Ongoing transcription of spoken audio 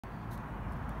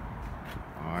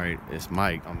Alright, it's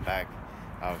Mike. I'm back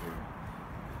out here.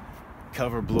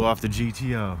 Cover blew off the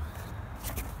GTO.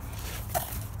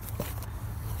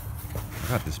 I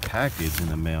got this package in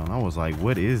the mail and I was like,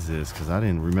 what is this? Because I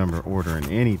didn't remember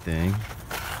ordering anything.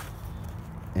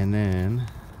 And then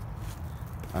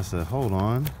I said, hold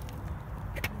on.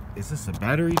 Is this a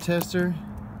battery tester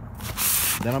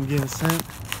that I'm getting sent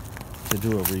to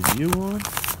do a review on?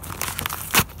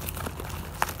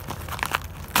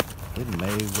 It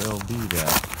may well be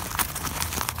that.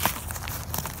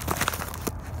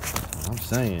 I'm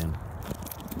saying,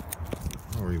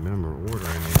 I don't remember ordering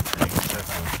anything except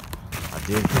for I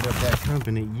did hit up that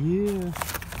company. Yeah.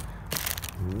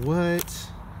 What?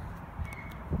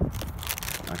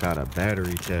 I got a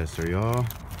battery tester, y'all.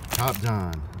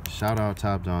 TopDon. Shout out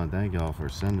TopDon. Thank y'all for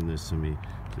sending this to me.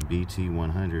 The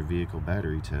BT100 vehicle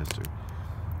battery tester.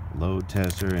 Load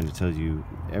tester, and it tells you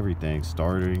everything.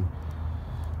 Starting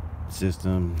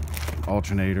system,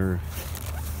 alternator,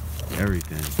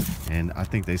 everything. And I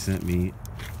think they sent me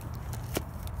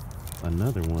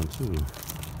another one too.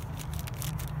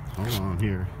 Hold on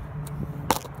here.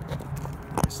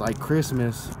 It's like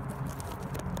Christmas.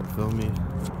 You feel me?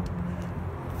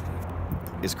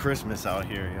 It's Christmas out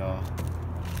here, y'all.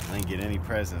 I didn't get any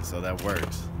presents, so that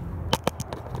works.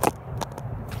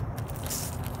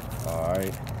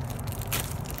 Alright.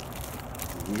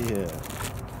 Yeah.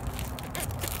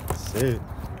 That's it.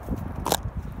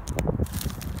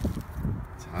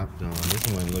 TopDon. This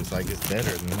one looks like it's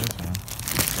better than this one.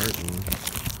 Certainly.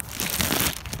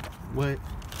 What?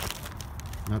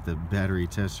 Not the battery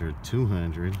tester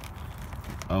 200.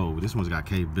 Oh, this one's got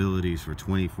capabilities for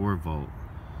 24 volt.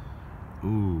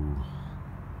 Ooh,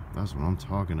 that's what I'm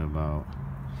talking about.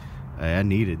 Hey, I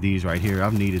needed these right here.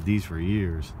 I've needed these for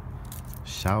years.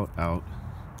 Shout out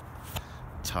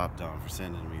TopDon for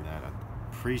sending me that. I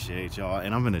appreciate y'all.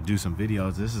 And I'm gonna do some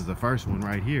videos. This is the first one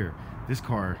right here. This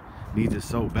car needs it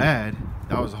so bad.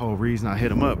 That was the whole reason I hit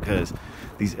them up, because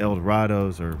these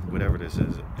Eldorados or whatever this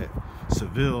is,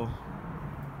 Seville,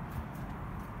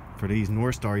 for these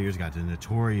North Star years, got the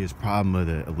notorious problem of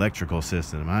the electrical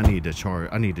system. I need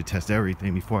to test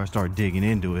everything before I start digging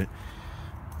into it.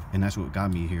 And that's what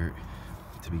got me here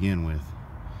to begin with.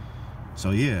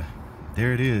 So yeah,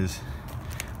 there it is.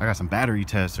 I got some battery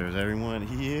testers, everyone.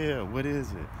 Yeah, what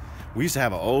is it? We used to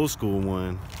have an old school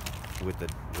one with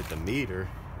the meter.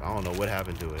 I don't know what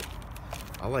happened to it.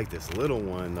 I like this little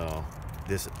one though.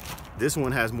 This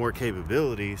one has more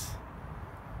capabilities.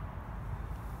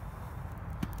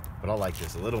 But I like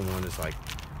this little one. It's like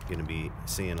gonna be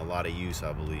seeing a lot of use,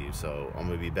 I believe. So I'm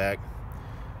gonna be back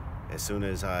as soon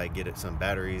as I get some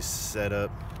batteries set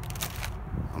up.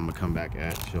 I'm gonna come back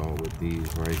at y'all with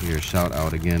these right here. Shout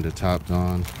out again to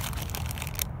TopDon.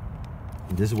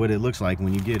 This is what it looks like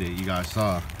when you get it. You guys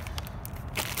saw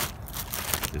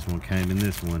this one came in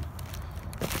this one.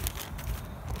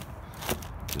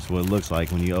 This is what it looks like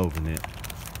when you open it.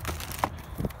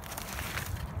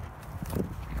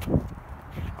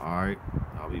 Alright,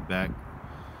 I'll be back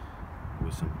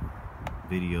with some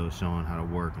videos showing how to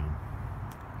work them.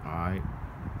 Alright,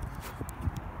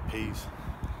 peace.